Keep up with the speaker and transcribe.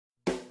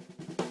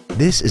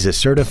This is a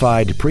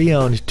certified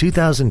pre-owned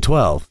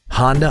 2012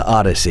 Honda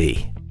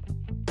Odyssey.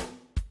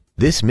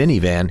 This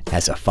minivan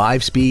has a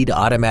 5-speed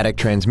automatic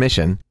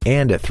transmission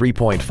and a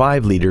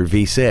 3.5-liter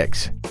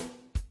V6.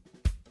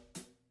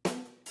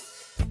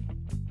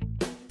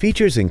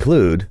 Features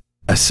include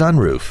a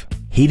sunroof,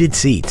 heated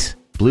seats,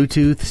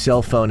 Bluetooth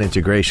cell phone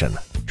integration,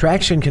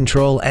 traction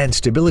control and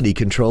stability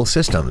control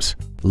systems,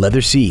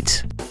 leather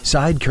seats,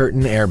 side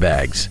curtain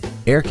airbags,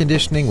 air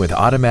conditioning with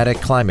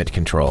automatic climate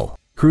control,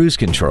 cruise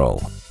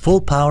control, full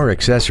power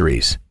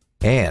accessories,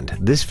 and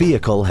this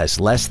vehicle has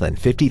less than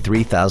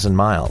 53,000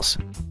 miles.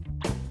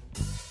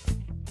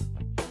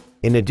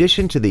 In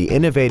addition to the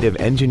innovative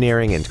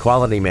engineering and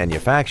quality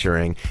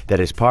manufacturing that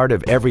is part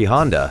of every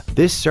Honda,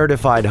 this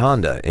certified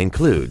Honda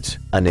includes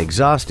an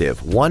exhaustive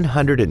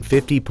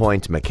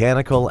 150-point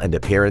mechanical and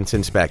appearance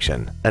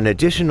inspection, an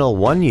additional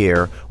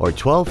 1-year or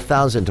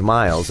 12,000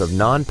 miles of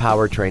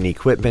non-powertrain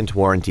equipment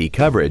warranty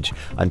coverage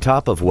on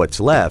top of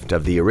what's left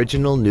of the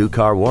original new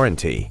car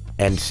warranty,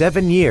 and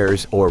 7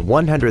 years or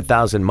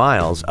 100,000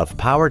 miles of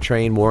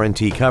powertrain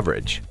warranty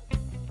coverage.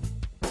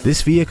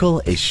 This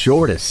vehicle is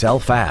sure to sell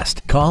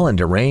fast. Call and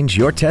arrange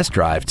your test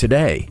drive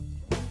today.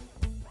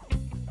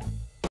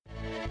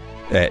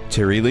 At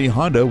Terry Lee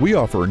Honda, we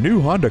offer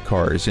new Honda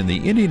cars in the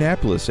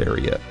Indianapolis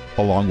area,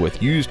 along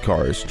with used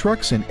cars,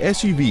 trucks, and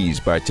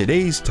SUVs by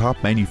today's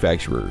top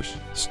manufacturers.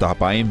 Stop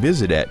by and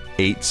visit at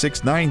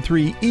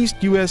 8693 East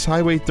US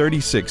Highway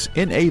 36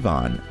 in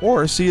Avon,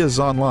 or see us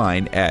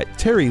online at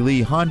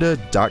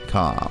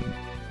terryleehonda.com.